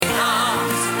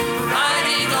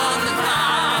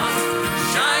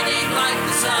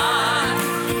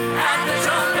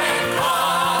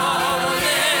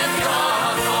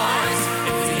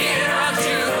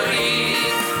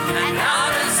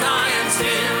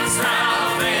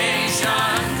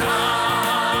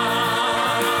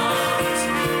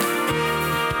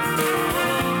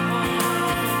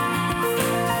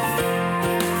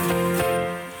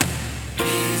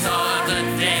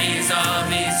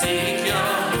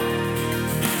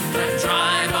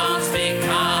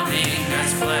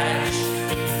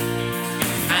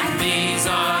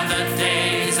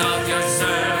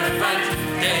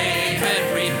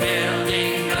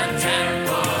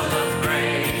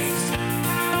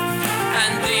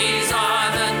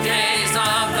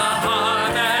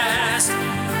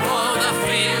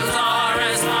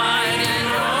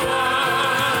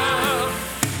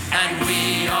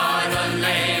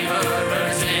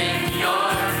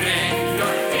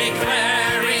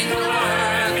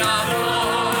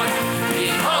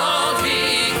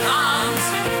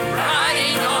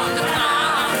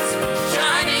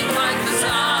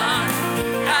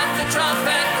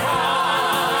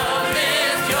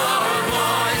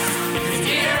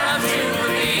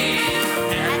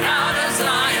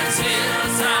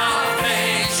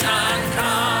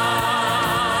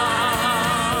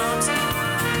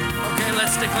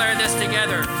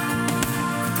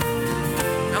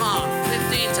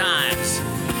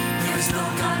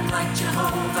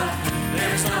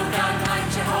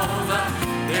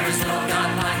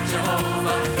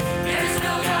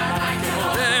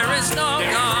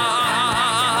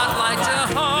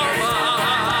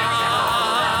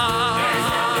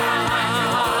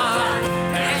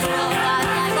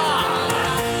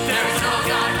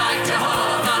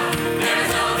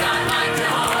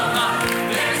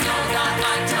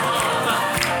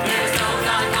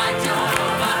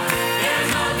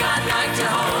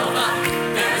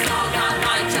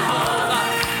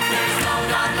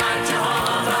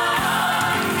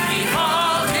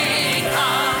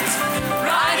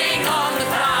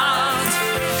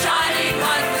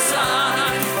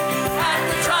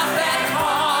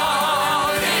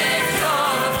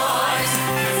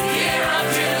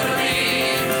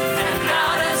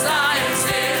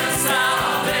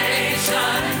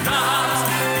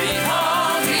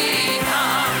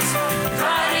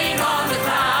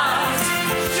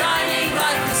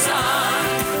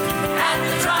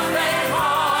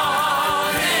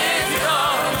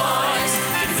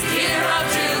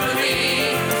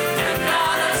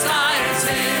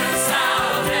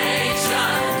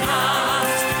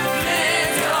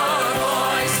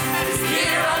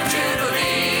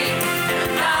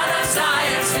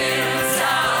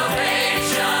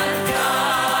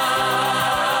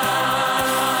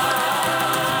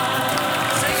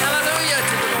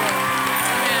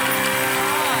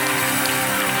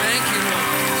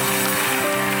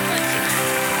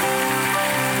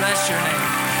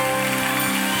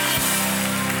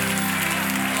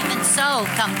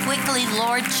Come quickly,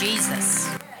 Lord Jesus.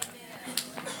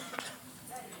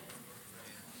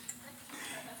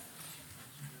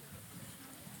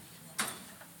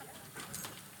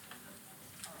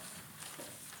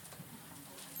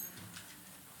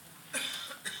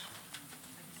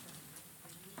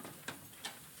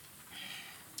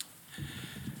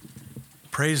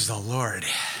 Praise the Lord.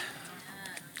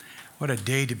 What a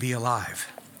day to be alive.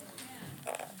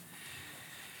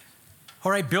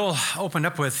 All right, Bill opened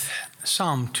up with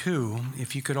Psalm 2.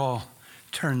 If you could all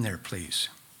turn there, please.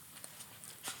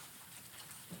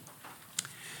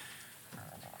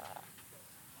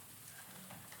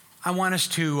 I want us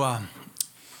to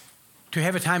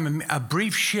have a time, a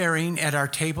brief sharing at our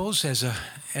tables as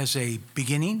a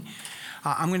beginning.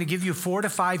 I'm going to give you 4 to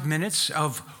 5 minutes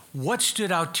of what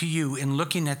stood out to you in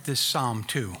looking at this Psalm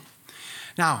 2.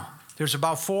 Now, there's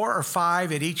about 4 or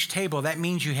 5 at each table. That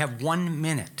means you have 1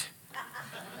 minute.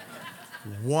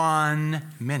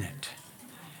 1 minute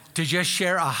to just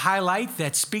share a highlight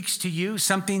that speaks to you,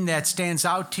 something that stands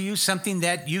out to you, something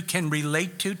that you can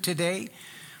relate to today.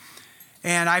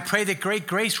 And I pray that great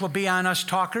grace will be on us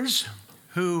talkers,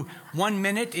 who 1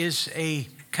 minute is a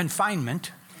confinement,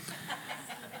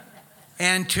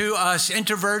 and to us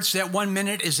introverts that 1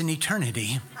 minute is an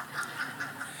eternity.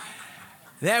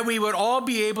 That we would all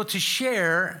be able to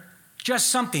share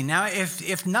just something. Now,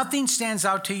 if nothing stands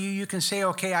out to you, you can say,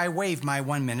 okay, I waived my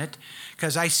 1 minute,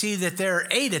 because I see that there are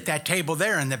 8 at that table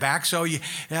there in the back. So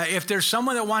if there's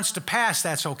someone that wants to pass,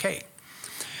 that's okay.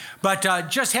 But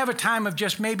just have a time of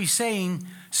just maybe saying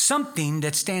something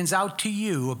that stands out to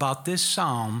you about this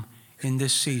psalm in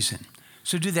this season.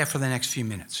 So do that for the next few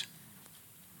minutes.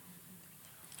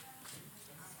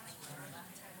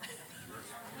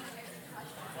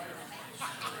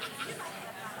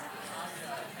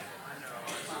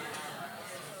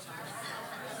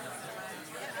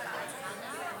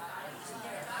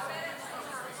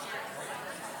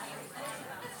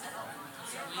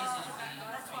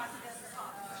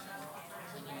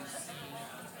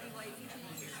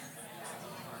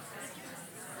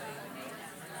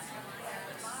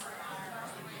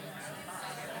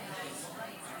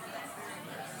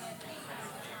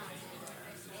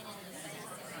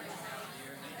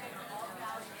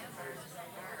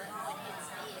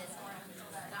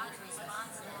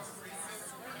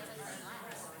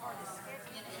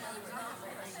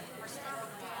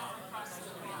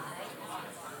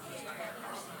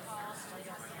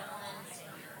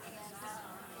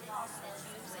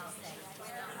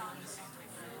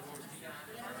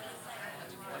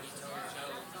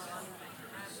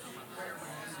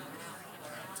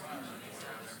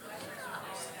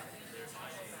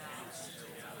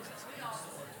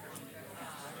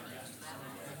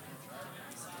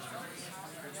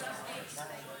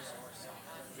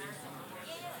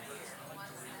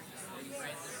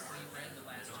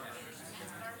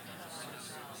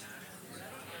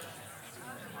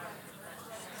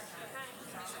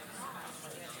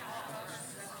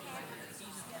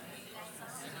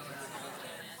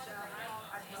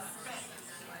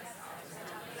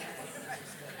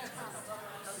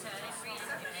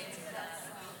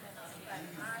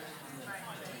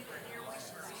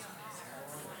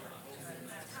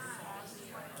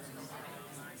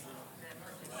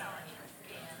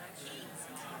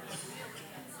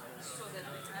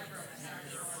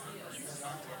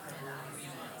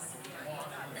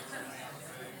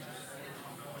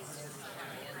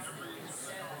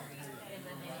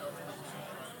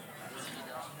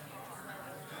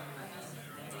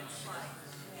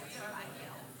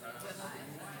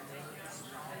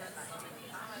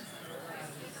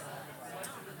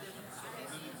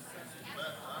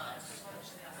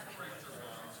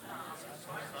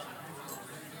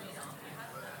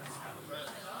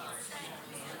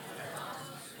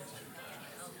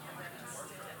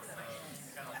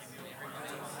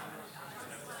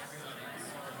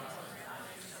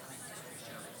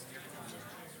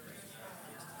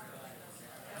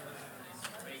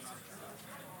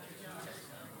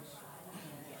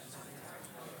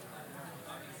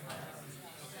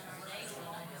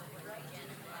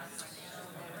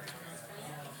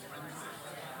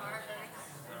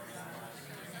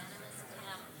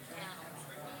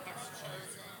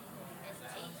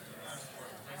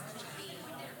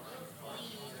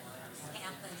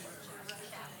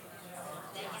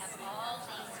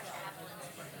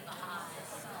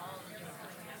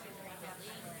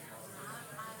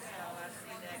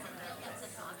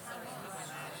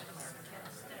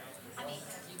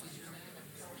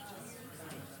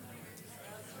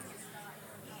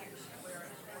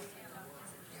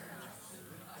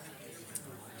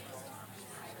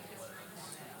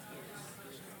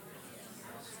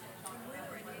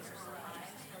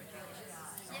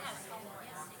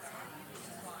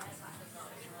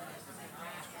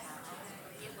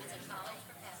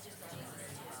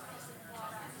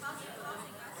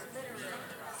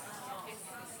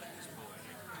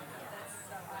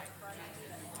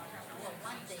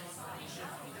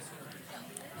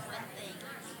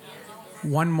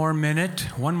 One more minute.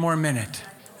 One more minute.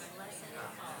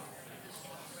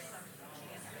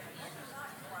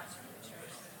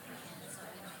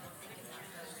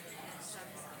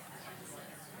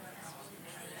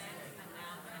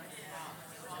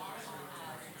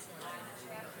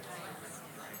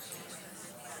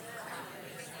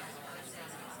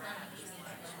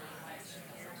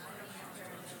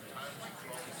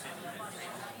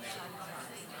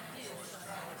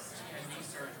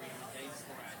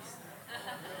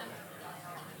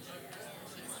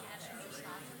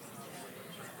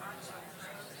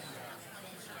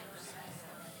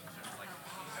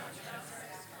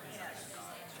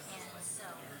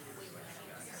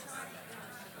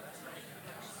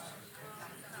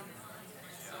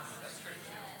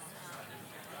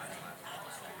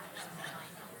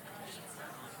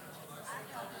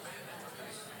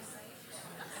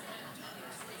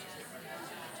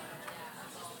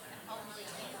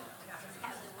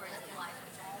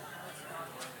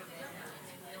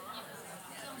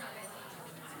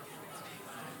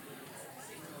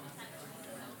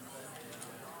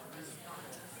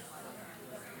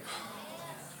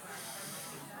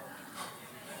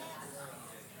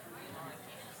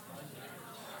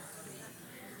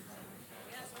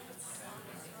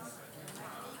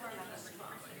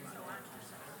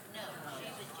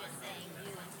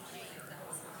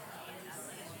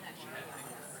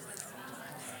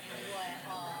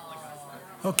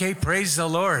 Okay, praise the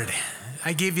Lord.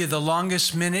 I gave you the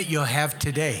longest minute you'll have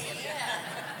today.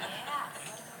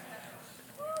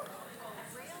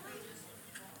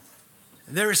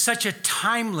 There is such a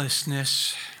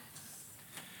timelessness,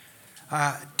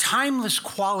 timeless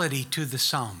quality to the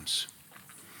Psalms.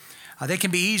 They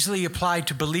can be easily applied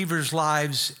to believers'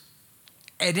 lives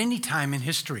at any time in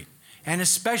history, and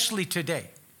especially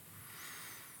today.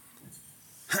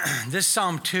 This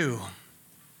Psalm 2,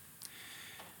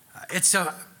 it's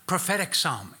a prophetic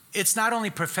psalm. It's not only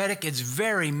prophetic, it's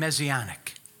very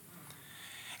messianic.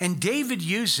 And David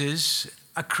uses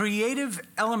a creative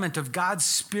element of God's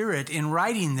Spirit in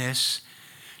writing this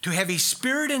to have a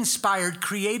Spirit-inspired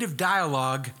creative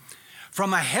dialogue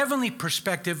from a heavenly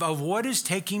perspective of what is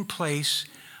taking place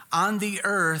on the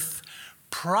earth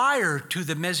prior to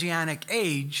the Messianic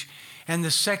age and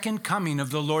the second coming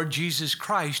of the Lord Jesus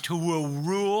Christ, who will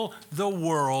rule the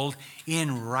world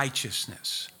in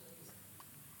righteousness.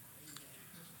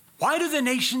 Why do the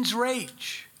nations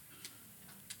rage?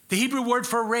 The Hebrew word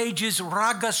for rage is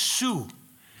ragasu,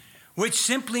 which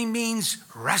simply means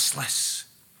restless.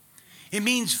 It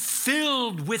means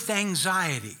filled with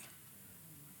anxiety.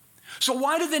 So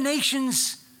why do the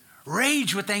nations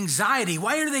rage with anxiety?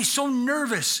 Why are they so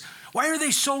nervous? Why are they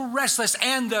so restless?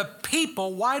 And the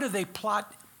people, why do they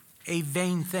plot a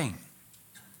vain thing?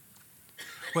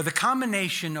 Well, the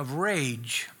combination of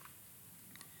rage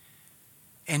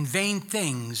and vain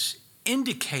things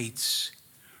indicates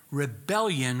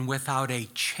rebellion without a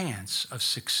chance of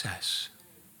success.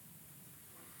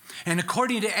 And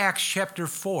according to Acts chapter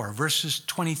 4, verses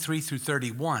 23 through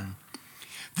 31,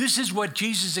 this is what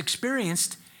Jesus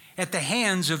experienced at the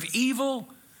hands of evil,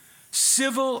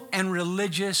 civil, and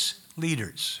religious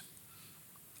leaders.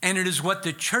 And it is what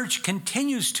the church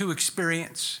continues to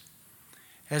experience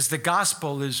as the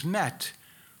gospel is met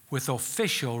with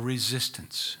official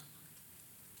resistance.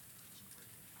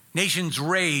 Nations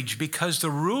rage because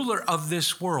the ruler of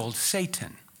this world,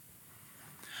 Satan,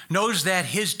 knows that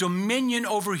his dominion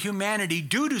over humanity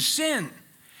due to sin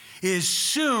is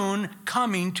soon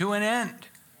coming to an end.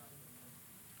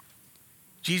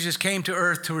 Jesus came to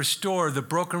earth to restore the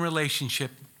broken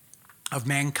relationship of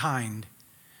mankind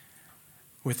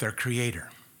with their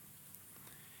Creator.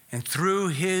 And through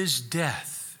his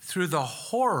death, through the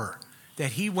horror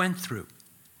that he went through,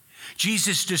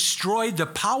 Jesus destroyed the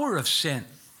power of sin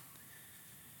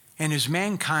and is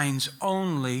mankind's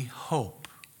only hope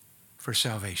for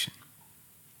salvation.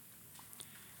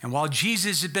 And while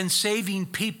Jesus has been saving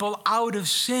people out of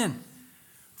sin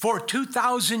for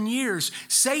 2,000 years,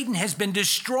 Satan has been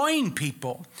destroying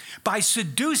people by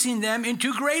seducing them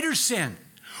into greater sin,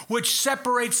 which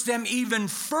separates them even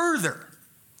further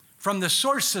from the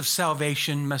source of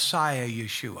salvation, Messiah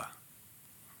Yeshua.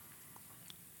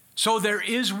 So there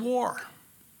is war.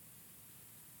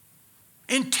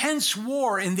 Intense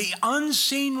war in the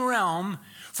unseen realm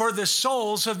for the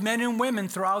souls of men and women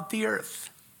throughout the earth.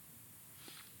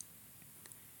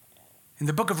 In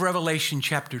the book of Revelation,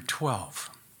 chapter 12,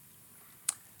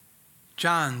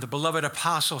 John, the beloved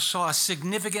apostle, saw a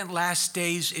significant last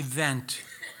days event.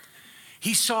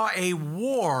 He saw a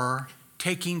war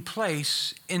taking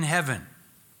place in heaven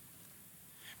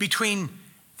between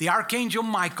the archangel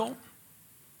Michael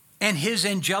and his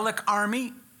angelic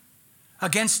army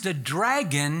against the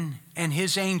dragon and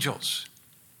his angels.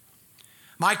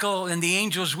 Michael and the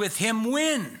angels with him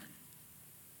win.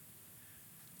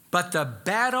 But the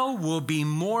battle will be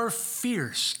more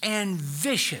fierce and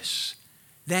vicious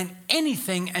than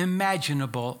anything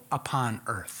imaginable upon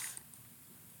earth.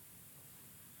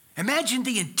 Imagine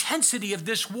the intensity of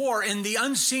this war in the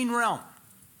unseen realm,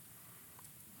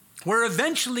 where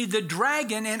eventually the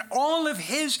dragon and all of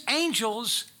his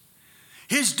angels,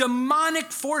 his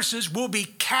demonic forces, will be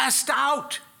cast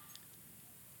out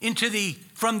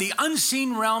from the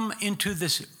unseen realm into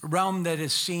this realm that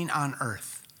is seen on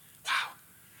earth. Wow.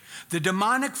 The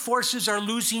demonic forces are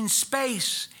losing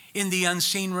space in the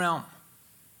unseen realm.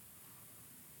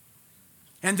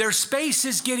 And their space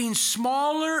is getting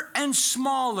smaller and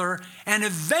smaller, and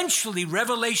eventually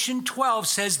Revelation 12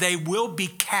 says they will be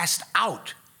cast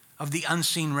out of the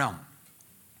unseen realm.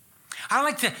 I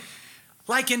like to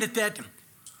liken it that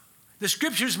the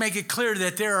scriptures make it clear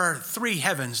that there are three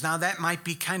heavens. Now that might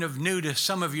be kind of new to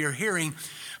some of your hearing,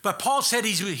 but Paul said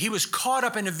he was caught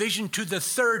up in a vision to the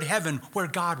third heaven where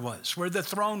God was, where the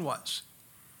throne was.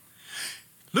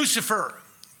 Lucifer,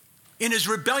 in his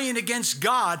rebellion against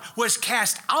God, was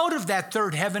cast out of that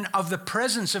third heaven of the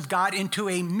presence of God into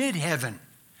a mid-heaven,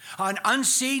 an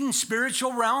unseen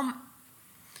spiritual realm.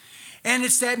 And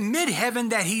it's that mid-heaven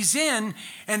that he's in.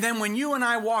 And then when you and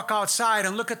I walk outside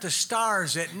and look at the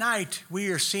stars at night, we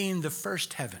are seeing the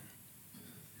first heaven.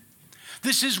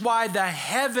 This is why the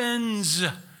heavens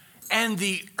and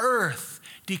the earth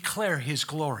declare his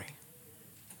glory.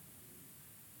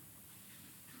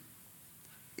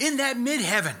 In that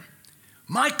mid-heaven,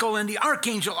 Michael and the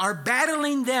archangel are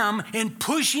battling them and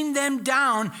pushing them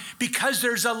down because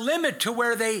there's a limit to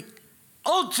where they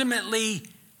ultimately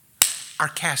are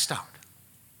cast out.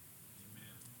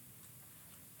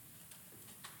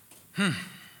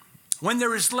 When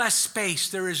there is less space,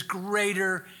 there is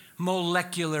greater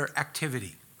molecular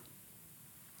activity.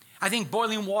 I think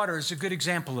boiling water is a good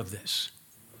example of this.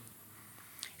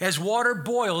 As water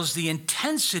boils, the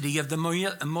intensity of the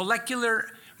molecular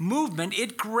movement,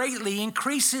 it greatly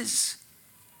increases.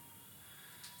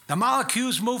 The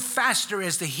molecules move faster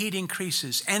as the heat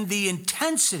increases, and the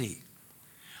intensity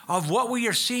of what we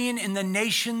are seeing in the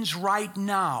nations right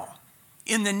now,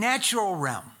 in the natural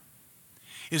realm,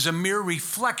 is a mere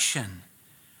reflection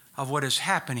of what is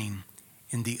happening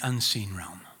in the unseen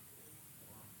realm.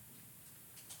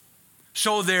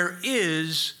 So there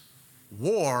is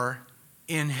war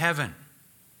in heaven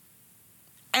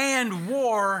and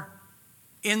war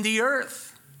in the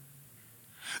earth.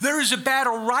 There is a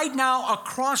battle right now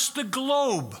across the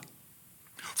globe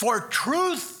for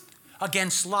truth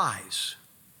against lies,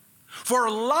 for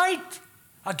light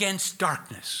against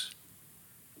darkness,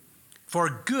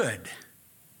 for good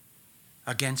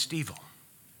against evil.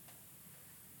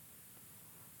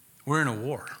 We're in a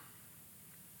war.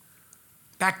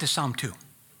 Back to Psalm 2.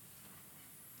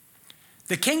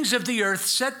 The kings of the earth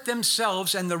set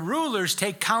themselves, and the rulers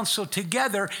take counsel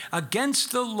together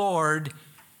against the Lord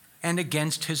and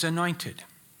against his anointed.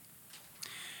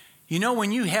 You know,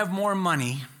 when you have more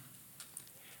money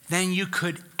than you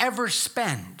could ever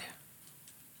spend,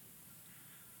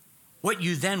 what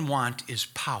you then want is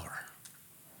power.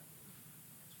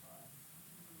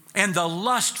 And the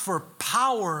lust for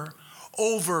power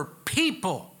over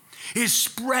people is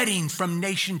spreading from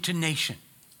nation to nation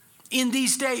in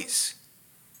these days.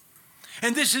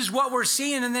 And this is what we're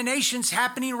seeing in the nations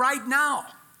happening right now.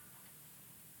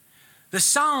 The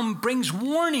psalm brings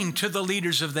warning to the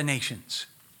leaders of the nations,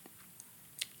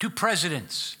 to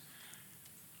presidents,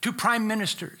 to prime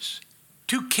ministers,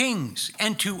 to kings,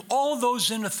 and to all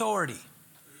those in authority.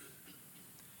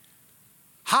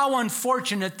 How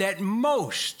unfortunate that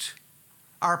most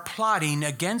are plotting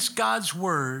against God's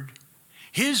word,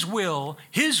 his will,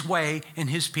 his way, and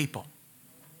his people.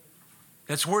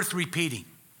 That's worth repeating.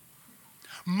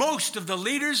 Most of the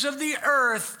leaders of the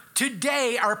earth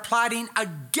today are plotting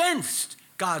against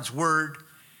God's word,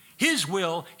 his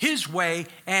will, his way,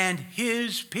 and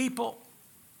his people.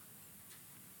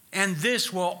 And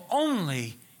this will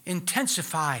only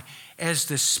intensify as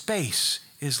the space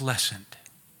is lessened.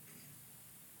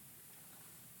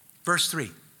 Verse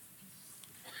 3.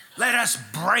 Let us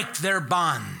break their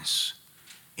bonds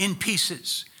in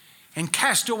pieces and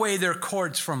cast away their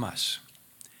cords from us.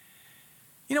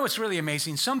 You know what's really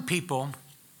amazing? Some people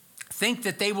think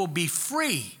that they will be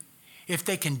free if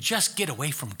they can just get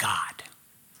away from God.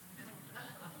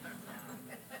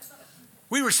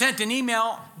 We were sent an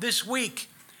email this week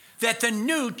that the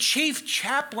new chief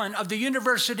chaplain of the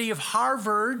University of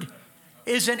Harvard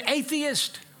is an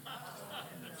atheist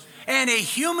and a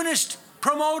humanist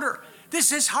promoter.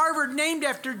 This is Harvard, named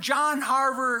after John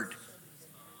Harvard.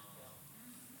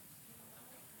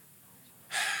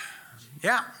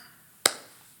 Yeah.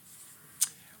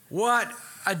 What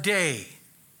a day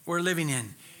we're living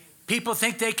in. People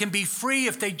think they can be free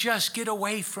if they just get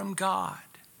away from God.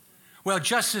 Well,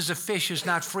 just as a fish is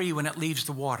not free when it leaves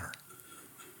the water,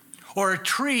 or a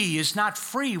tree is not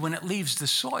free when it leaves the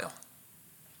soil,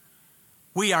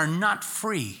 we are not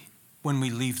free when we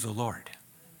leave the Lord.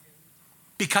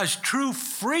 Because true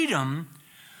freedom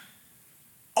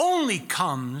only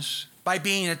comes by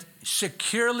being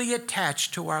securely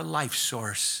attached to our life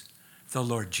source, the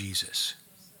Lord Jesus.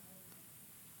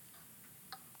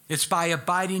 It's by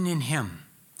abiding in Him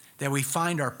that we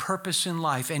find our purpose in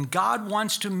life. And God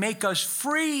wants to make us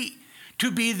free to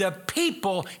be the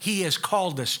people He has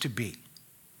called us to be.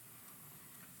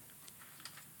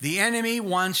 The enemy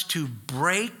wants to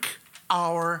break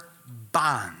our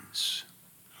bonds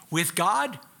with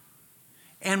God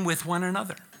and with one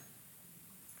another,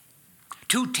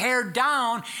 to tear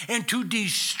down and to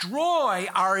destroy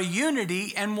our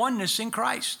unity and oneness in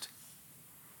Christ.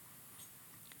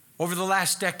 Over the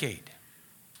last decade,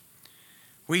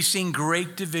 we've seen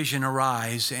great division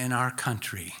arise in our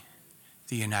country,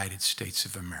 the United States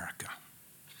of America,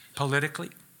 politically,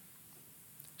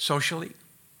 socially,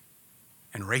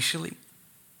 and racially.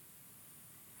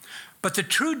 But the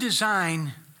true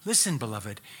design, listen,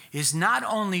 beloved, is not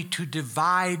only to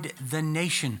divide the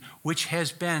nation, which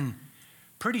has been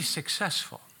pretty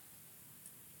successful.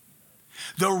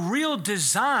 The real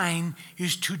design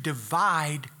is to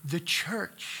divide the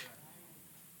church.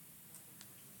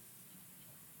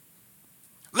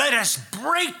 Let us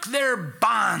break their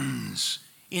bonds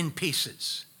in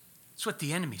pieces. That's what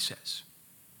the enemy says.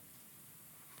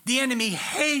 The enemy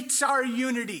hates our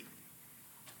unity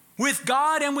with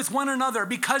God and with one another,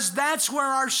 because that's where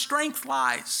our strength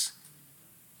lies.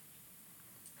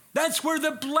 That's where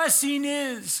the blessing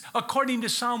is, according to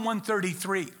Psalm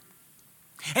 133.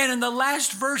 And in the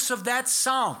last verse of that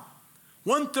Psalm,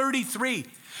 133,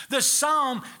 the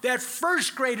psalm that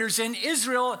first graders in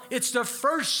Israel, it's the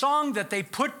first song that they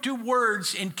put to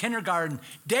words in kindergarten.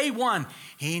 Day one,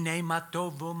 Hine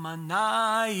matovu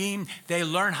manayim. They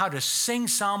learn how to sing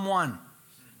Psalm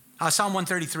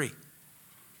 133.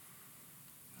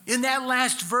 In that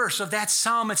last verse of that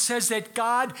psalm, it says that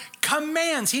God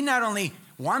commands. He not only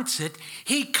wants it,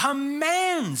 He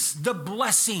commands the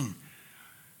blessing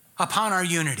upon our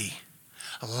unity,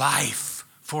 life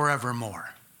forevermore.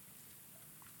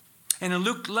 And in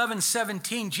Luke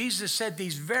 11:17, Jesus said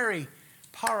these very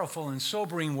powerful and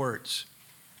sobering words.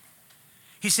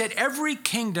 He said, every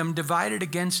kingdom divided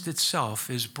against itself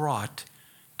is brought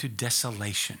to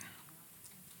desolation,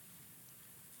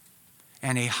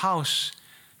 and a house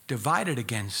divided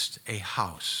against a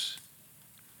house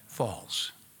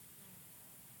falls.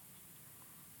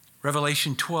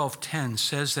 Revelation 12:10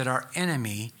 says that our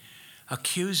enemy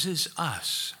accuses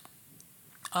us,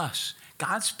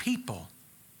 God's people,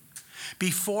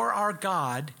 before our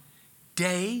God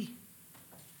day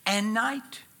and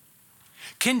night,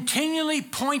 continually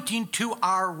pointing to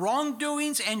our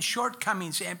wrongdoings and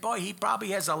shortcomings. And boy, he probably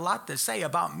has a lot to say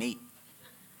about me.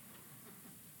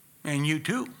 And you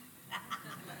too.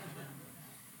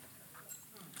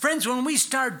 Friends, when we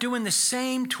start doing the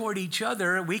same toward each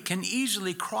other, we can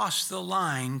easily cross the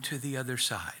line to the other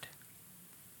side.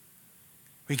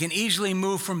 We can easily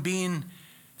move from being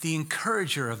the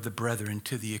encourager of the brethren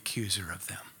to the accuser of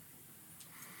them.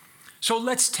 So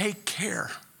let's take care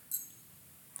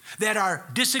that our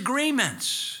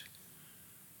disagreements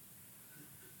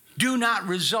do not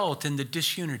result in the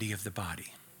disunity of the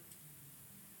body.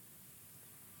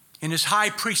 In his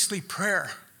high priestly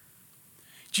prayer,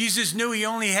 Jesus knew he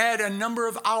only had a number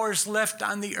of hours left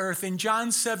on the earth. In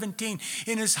John 17,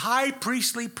 in his high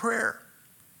priestly prayer,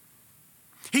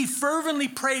 he fervently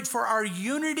prayed for our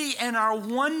unity and our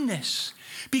oneness,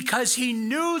 because he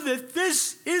knew that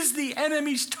this is the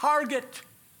enemy's target.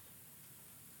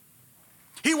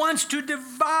 He wants to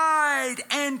divide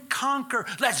and conquer.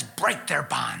 Let's break their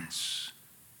bonds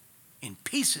in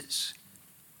pieces.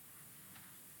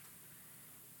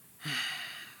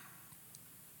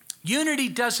 Unity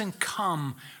doesn't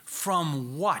come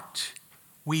from what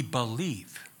we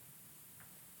believe.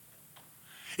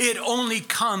 It only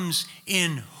comes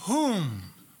in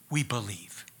whom we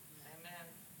believe. Amen.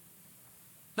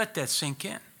 Let that sink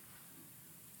in.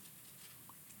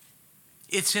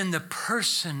 It's in the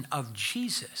person of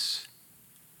Jesus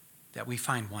that we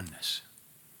find oneness.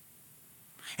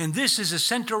 And this is a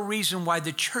central reason why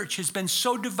the church has been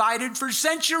so divided for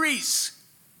centuries.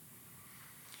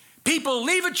 People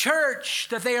leave a church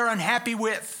that they are unhappy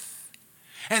with,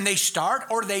 and they start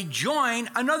or they join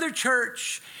another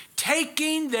church,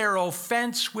 taking their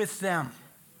offense with them.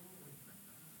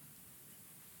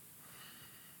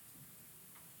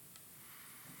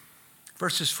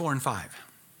 Verses 4 and 5.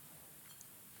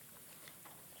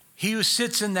 He who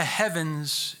sits in the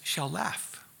heavens shall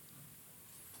laugh.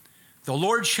 The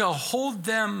Lord shall hold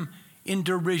them in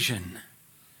derision.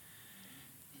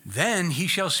 Then he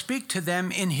shall speak to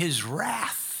them in his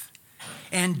wrath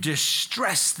and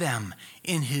distress them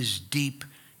in his deep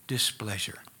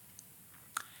displeasure.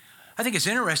 I think it's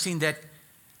interesting that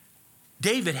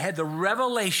David had the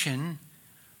revelation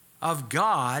of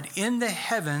God in the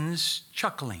heavens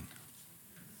chuckling.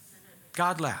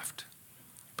 God laughed.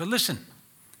 But listen,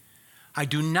 I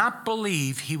do not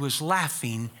believe he was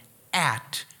laughing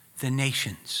at the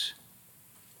nations,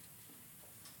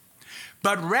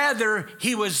 but rather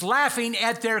he was laughing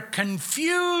at their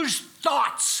confused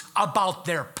thoughts about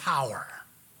their power.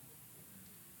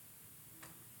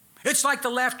 It's like the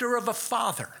laughter of a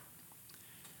father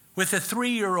with a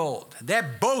 3-year-old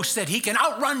that boasts that he can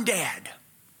outrun dad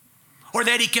or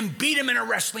that he can beat him in a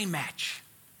wrestling match.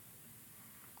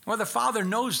 Well, the father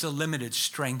knows the limited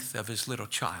strength of his little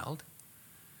child,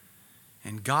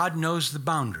 and God knows the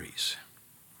boundaries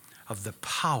of the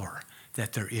power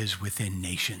that there is within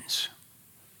nations.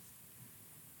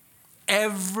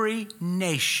 Every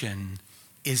nation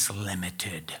is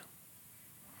limited,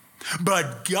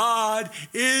 but God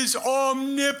is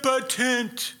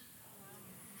omnipotent.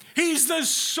 He's the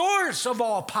source of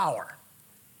all power.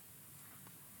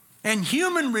 And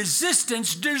human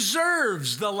resistance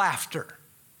deserves the laughter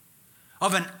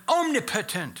of an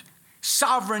omnipotent,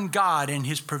 sovereign God and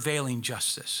his prevailing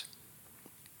justice.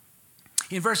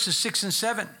 In verses 6 and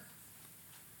 7,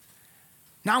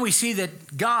 now we see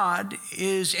that God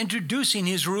is introducing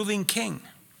his ruling king.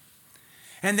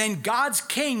 And then God's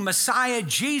king, Messiah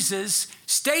Jesus,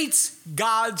 states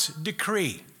God's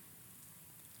decree.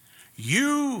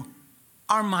 You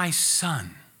are my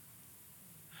son.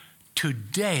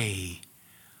 Today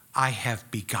I have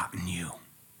begotten you.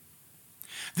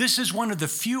 This is one of the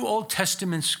few Old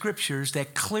Testament scriptures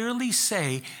that clearly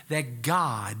say that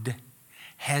God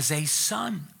has a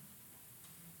son.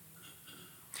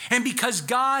 And because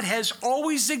God has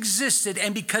always existed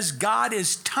and because God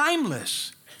is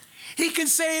timeless, he can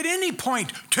say at any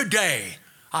point, today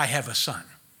I have a son.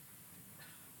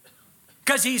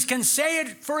 Because he can say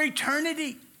it for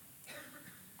eternity,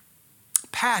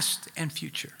 past and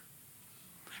future.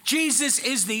 Jesus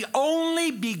is the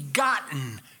only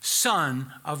begotten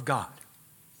Son of God.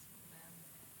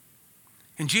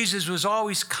 And Jesus was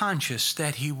always conscious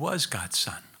that he was God's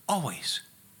son, always.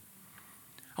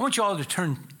 I want you all to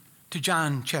turn to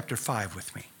John chapter 5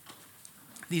 with me.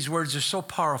 These words are so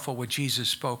powerful, what Jesus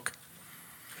spoke.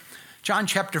 John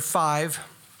chapter 5,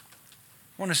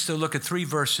 I want us to look at 3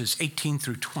 verses, 18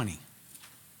 through 20.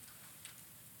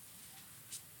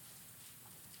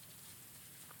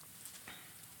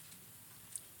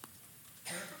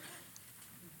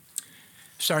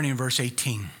 Starting in verse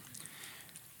 18.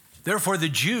 Therefore the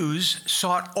Jews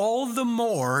sought all the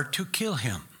more to kill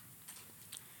him,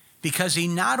 because he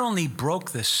not only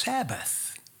broke the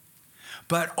Sabbath,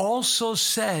 but also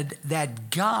said that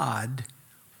God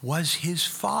was his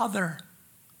Father,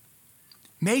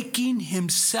 making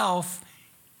himself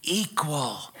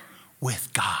equal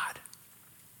with God.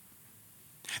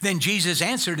 Then Jesus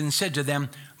answered and said to them,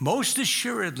 most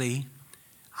assuredly,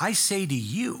 I say to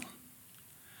you,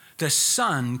 the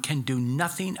Son can do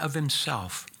nothing of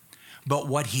himself, but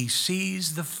what he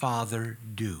sees the Father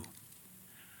do.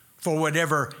 For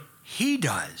whatever he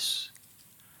does,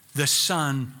 the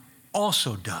Son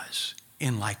also does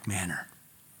in like manner.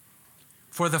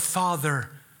 For the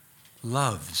Father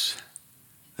loves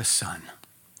the Son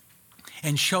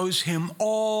and shows him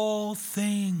all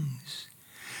things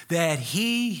that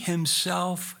he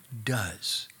himself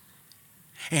does.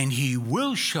 And he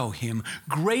will show him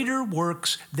greater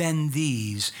works than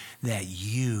these, that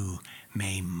you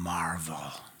may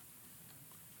marvel.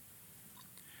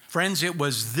 Friends, it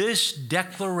was this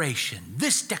declaration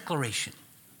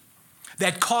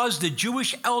that caused the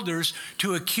Jewish elders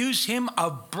to accuse him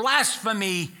of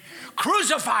blasphemy.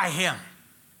 Crucify him.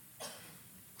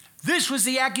 This was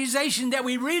the accusation that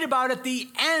we read about at the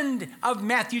end of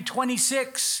Matthew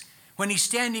 26, when he's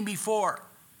standing before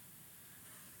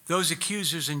those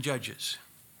accusers and judges.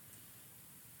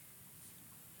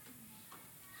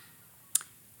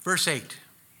 Verse 8.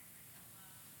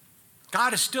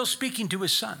 God is still speaking to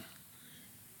his son.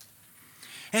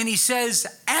 And he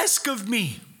says, ask of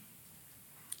me,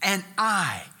 and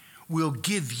I will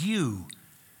give you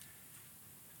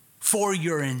for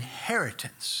your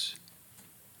inheritance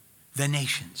the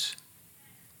nations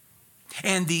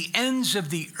and the ends of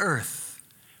the earth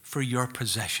for your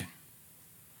possession.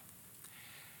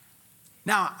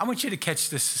 Now, I want you to catch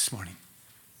this morning.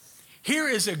 Here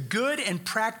is a good and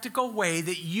practical way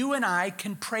that you and I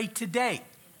can pray today.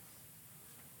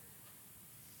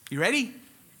 You ready?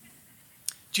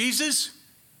 Jesus,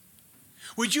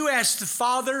 would you ask the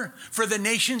Father for the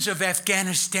nations of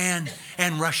Afghanistan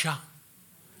and Russia?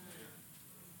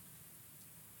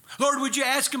 Lord, would you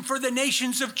ask him for the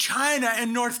nations of China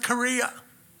and North Korea?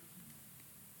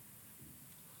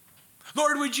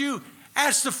 Lord, would you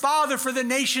ask the Father for the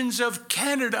nations of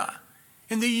Canada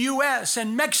and the U.S.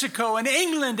 and Mexico and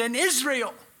England and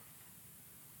Israel?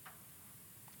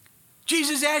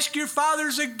 Jesus, ask your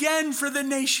fathers again for the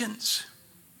nations.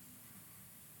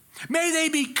 May they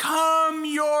become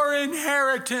your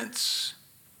inheritance.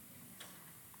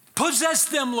 Possess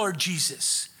them, Lord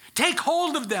Jesus. Take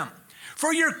hold of them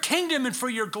for your kingdom and for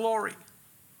your glory.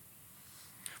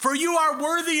 For you are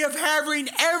worthy of having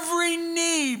every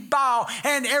knee bow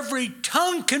and every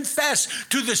tongue confess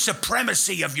to the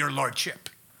supremacy of your lordship.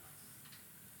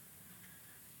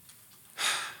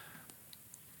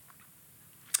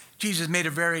 Jesus made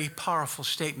a very powerful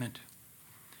statement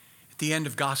at the end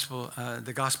of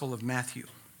the Gospel of Matthew.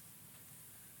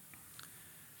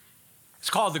 It's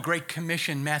called the Great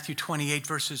Commission, Matthew 28,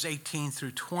 verses 18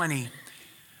 through 20.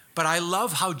 But I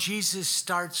love how Jesus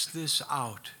starts this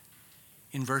out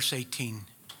in verse 18,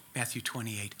 Matthew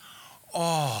 28.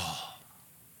 All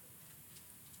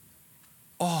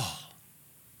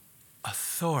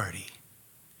authority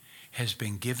has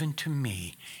been given to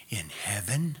me in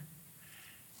heaven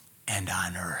and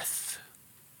on earth.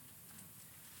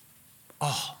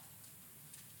 All.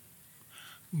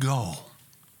 Go,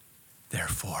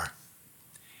 therefore,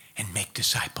 and make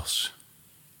disciples.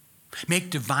 Make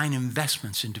divine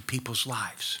investments into people's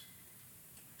lives.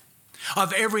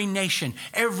 Of every nation,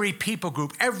 every people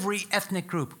group, every ethnic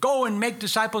group. Go and make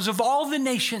disciples of all the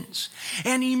nations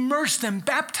and immerse them,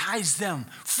 baptize them,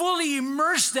 fully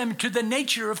immerse them to the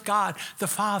nature of God, the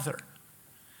Father,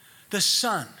 the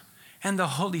Son, and the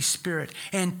Holy Spirit,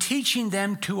 and teaching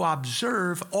them to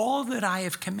observe all that I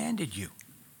have commanded you.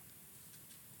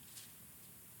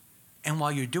 And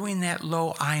while you're doing that,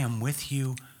 lo, I am with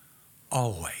you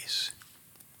always,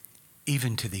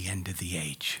 even to the end of the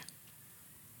age.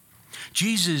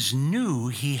 Jesus knew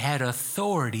he had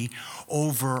authority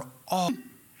over all.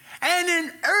 And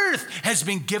an earth has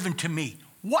been given to me.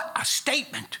 What a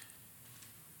statement.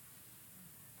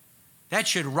 That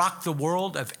should rock the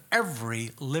world of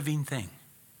every living thing.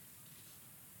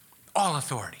 All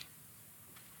authority.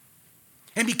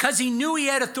 And because he knew he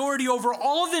had authority over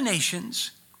all the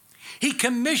nations, he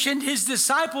commissioned his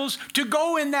disciples to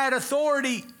go in that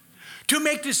authority, to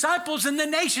make disciples in the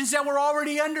nations that were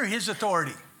already under his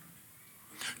authority,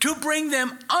 to bring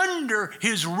them under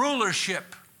his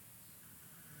rulership,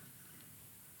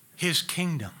 his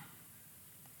kingdom.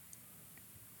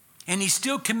 And he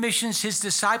still commissions his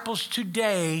disciples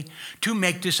today to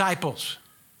make disciples.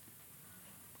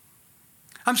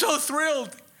 I'm so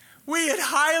thrilled. We at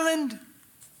Highland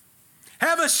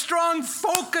have a strong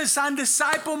focus on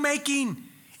disciple making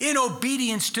in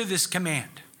obedience to this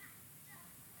command.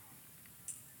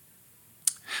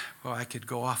 Well, I could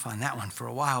go off on that one for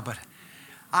a while, but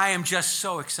I am just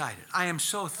so excited. I am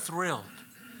so thrilled.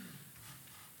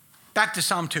 Back to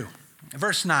Psalm 2,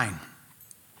 verse 9.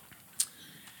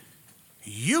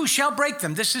 You shall break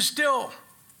them. This is still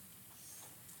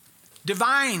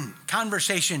divine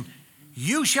conversation.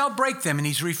 You shall break them. And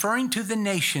he's referring to the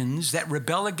nations that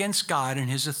rebel against God and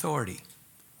his authority.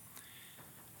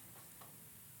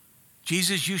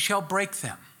 Jesus, you shall break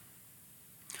them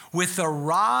with a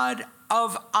rod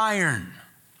of iron,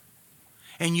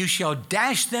 and you shall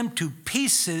dash them to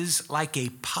pieces like a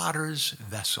potter's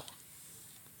vessel.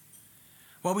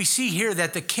 Well, we see here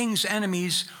that the king's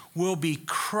enemies will be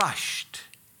crushed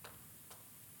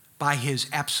by his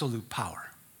absolute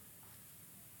power.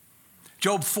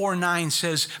 Job 4:9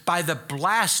 says, by the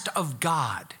blast of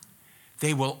God,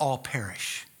 they will all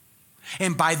perish.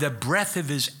 And by the breath of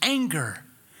his anger,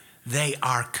 they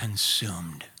are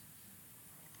consumed.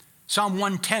 Psalm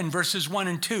 110 verses 1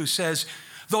 and 2 says,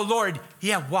 the Lord,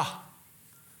 Yahweh.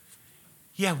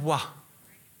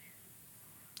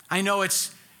 I know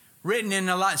it's written in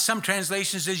some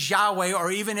translations as Yahweh,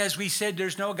 or even as we said,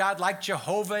 there's no God like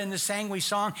Jehovah in the Sangwi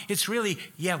song. It's really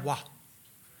Yahweh.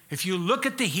 If you look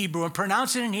at the Hebrew and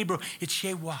pronounce it in Hebrew, it's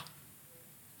Yahweh.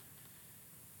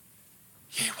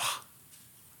 Yahweh.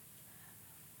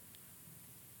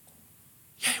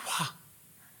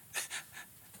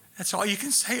 That's all you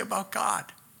can say about God.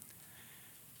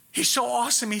 He's so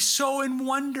awesome. He's so in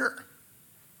wonder.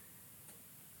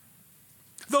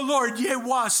 The Lord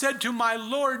Yahweh said to my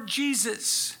Lord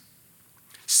Jesus,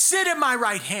 sit at my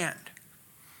right hand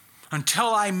until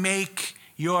I make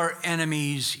your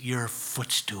enemies your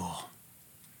footstool.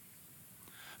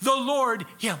 The Lord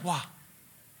Yahweh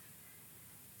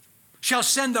shall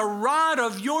send the rod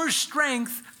of your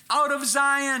strength out of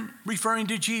Zion, referring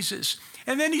to Jesus.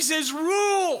 And then he says,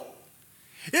 rule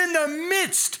in the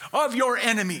midst of your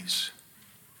enemies.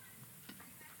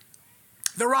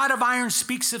 The rod of iron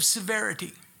speaks of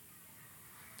severity.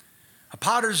 A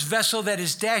potter's vessel that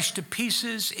is dashed to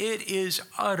pieces, it is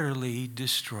utterly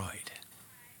destroyed.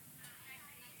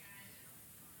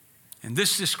 And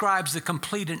this describes the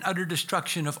complete and utter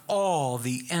destruction of all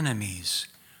the enemies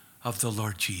of the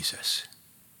Lord Jesus.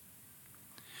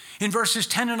 In verses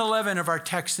 10 and 11 of our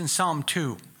text in Psalm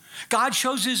 2, God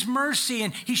shows his mercy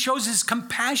and he shows his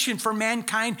compassion for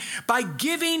mankind by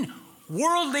giving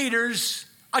world leaders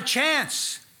a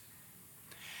chance,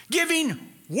 giving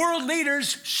world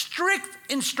leaders strict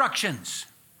instructions.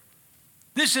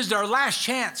 This is their last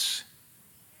chance.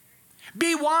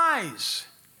 Be wise,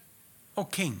 O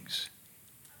kings.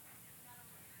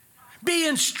 Be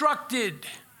instructed,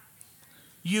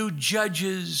 you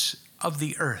judges of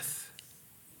the earth.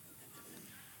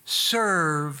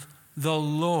 Serve the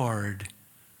Lord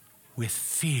with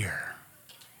fear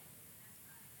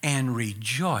and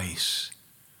rejoice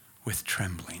with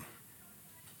trembling.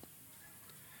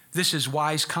 This is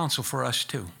wise counsel for us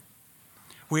too.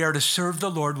 We are to serve the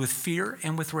Lord with fear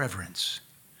and with reverence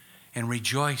and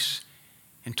rejoice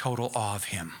in total awe of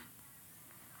him.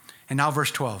 And now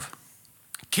verse 12.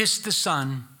 Kiss the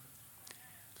Son,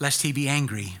 lest he be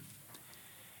angry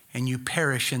and you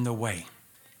perish in the way.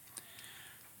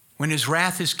 When his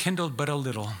wrath is kindled but a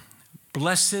little,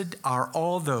 blessed are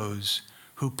all those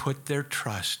who put their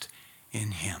trust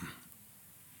in him.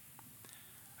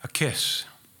 A kiss.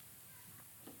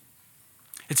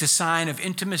 It's a sign of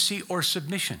intimacy or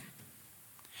submission.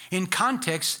 In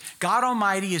context, God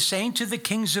Almighty is saying to the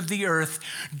kings of the earth,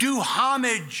 do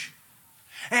homage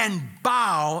and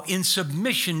bow in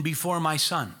submission before my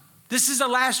Son. This is the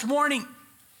last warning.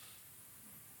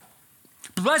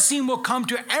 Blessing will come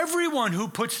to everyone who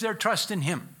puts their trust in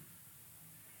him.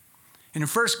 And in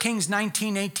 1 Kings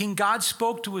 19:18, God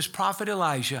spoke to his prophet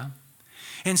Elijah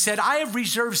and said, I have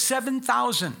reserved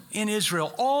 7,000 in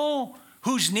Israel, all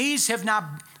whose knees have not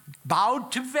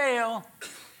bowed to Baal,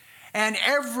 and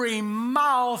every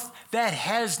mouth that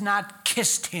has not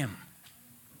kissed him.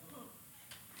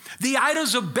 The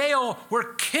idols of Baal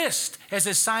were kissed as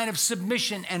a sign of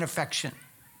submission and affection.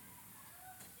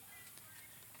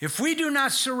 If we do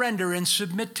not surrender and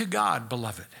submit to God,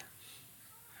 beloved,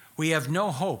 we have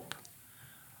no hope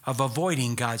of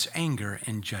avoiding God's anger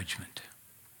and judgment.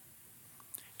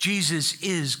 Jesus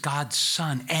is God's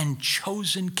Son and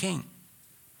chosen King.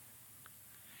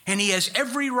 And he has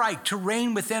every right to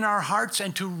reign within our hearts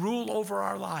and to rule over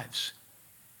our lives.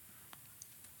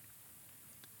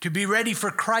 To be ready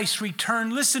for Christ's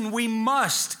return, listen, we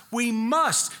must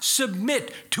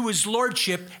submit to his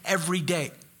lordship every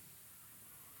day.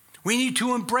 We need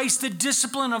to embrace the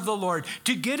discipline of the Lord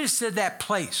to get us to that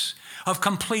place of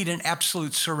complete and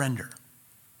absolute surrender.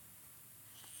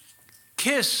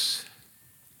 Kiss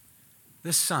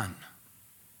the Son.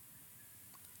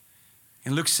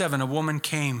 In Luke 7, a woman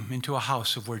came into a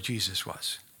house of where Jesus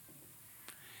was.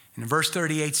 And in verse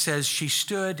 38 says, she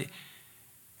stood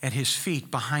at his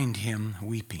feet behind him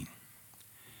weeping.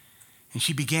 And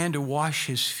she began to wash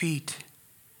his feet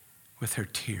with her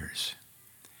tears.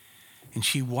 And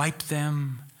she wiped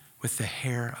them with the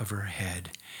hair of her head.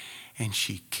 And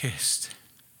she kissed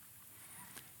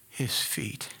his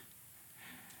feet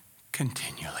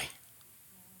continually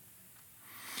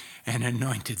and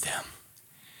anointed them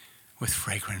with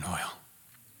fragrant oil.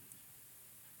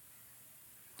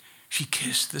 She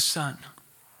kissed the Son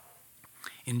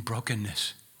in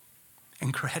brokenness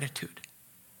and gratitude.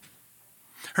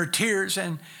 Her tears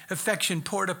and affection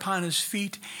poured upon his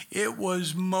feet. It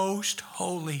was most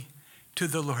holy to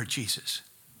the Lord Jesus.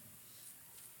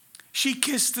 She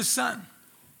kissed the Son,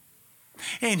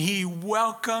 and he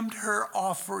welcomed her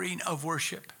offering of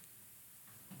worship.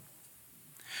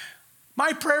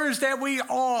 My prayer is that we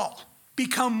all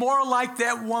become more like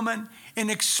that woman in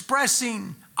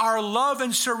expressing our love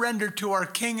and surrender to our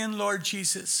King and Lord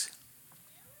Jesus.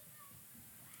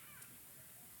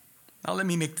 Now let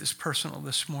me make this personal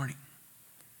this morning.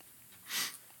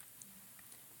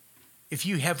 If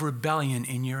you have rebellion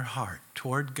in your heart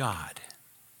toward God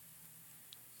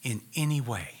in any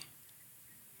way,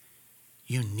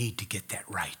 you need to get that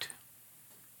right.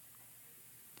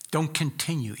 Don't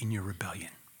continue in your rebellion.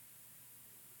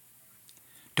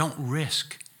 Don't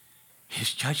risk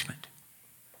his judgment.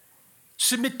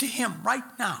 Submit to him right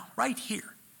now, right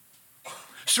here.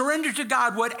 Surrender to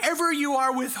God whatever you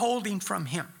are withholding from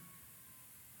him.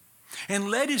 And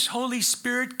let his Holy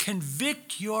Spirit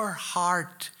convict your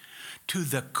heart to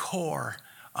the core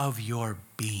of your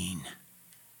being.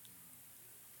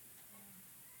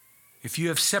 If you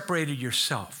have separated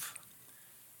yourself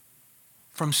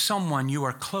from someone you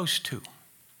are close to,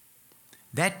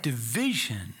 that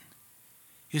division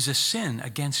is a sin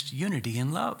against unity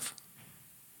and love.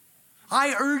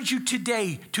 I urge you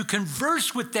today to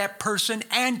converse with that person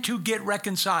and to get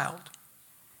reconciled.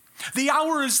 The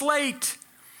hour is late,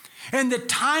 and the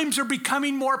times are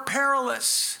becoming more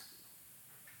perilous.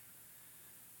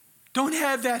 Don't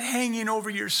have that hanging over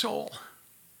your soul.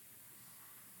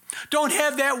 Don't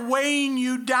have that weighing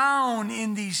you down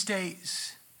in these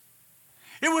days.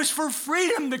 It was for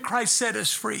freedom that Christ set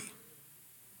us free.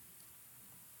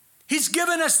 He's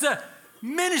given us the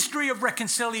ministry of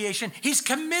reconciliation. He's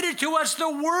committed to us the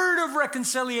word of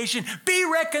reconciliation. Be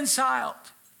reconciled.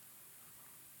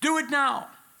 Do it now.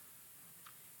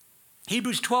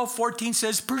 Hebrews 12:14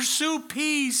 says, pursue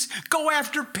peace, go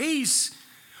after peace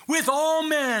with all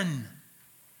men,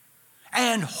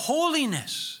 and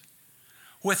holiness,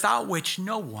 without which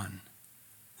no one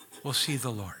will see the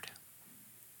Lord.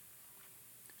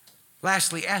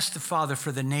 Lastly, ask the Father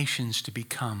for the nations to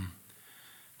become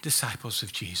disciples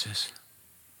of Jesus.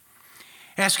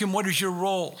 Ask him, what is your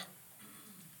role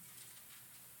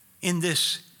in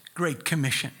this great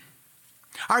commission?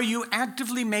 Are you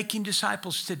actively making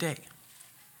disciples today?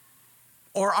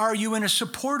 Or are you in a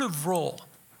supportive role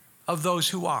of those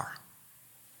who are?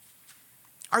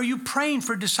 Are you praying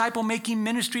for disciple-making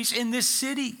ministries in this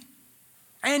city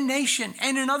and nation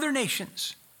and in other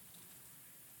nations?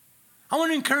 I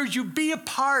want to encourage you, be a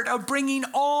part of bringing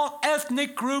all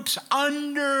ethnic groups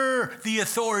under the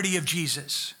authority of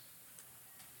Jesus.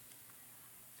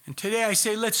 And today I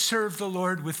say, let's serve the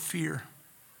Lord with fear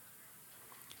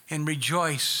and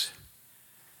rejoice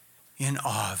in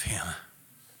awe of him.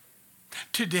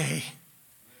 Today,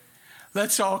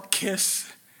 let's all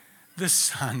kiss the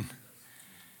Son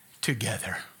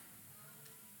together.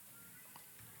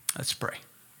 Let's pray.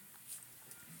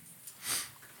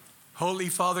 Holy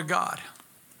Father God,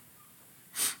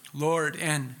 Lord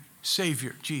and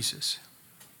Savior Jesus,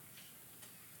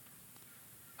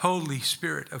 Holy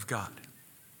Spirit of God,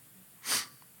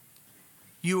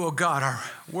 you, O God, are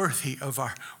worthy of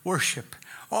our worship,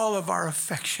 all of our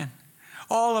affection,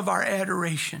 all of our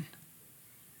adoration.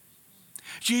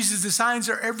 Jesus, the signs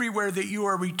are everywhere that you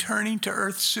are returning to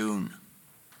earth soon.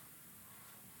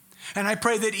 And I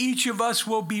pray that each of us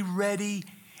will be ready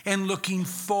and looking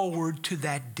forward to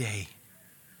that day.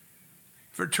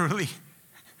 For truly,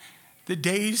 the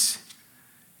days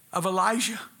of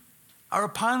Elijah are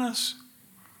upon us,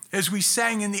 as we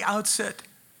sang in the outset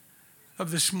of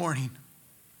this morning.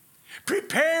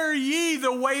 Prepare ye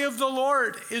the way of the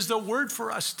Lord is the word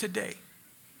for us today.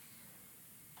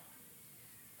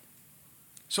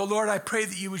 So, Lord, I pray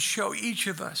that you would show each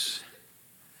of us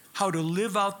how to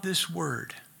live out this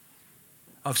word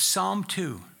of Psalm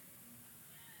 2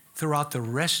 throughout the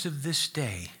rest of this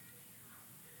day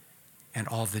and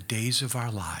all the days of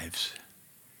our lives.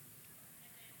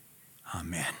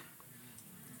 Amen.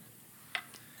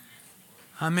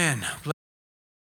 Amen.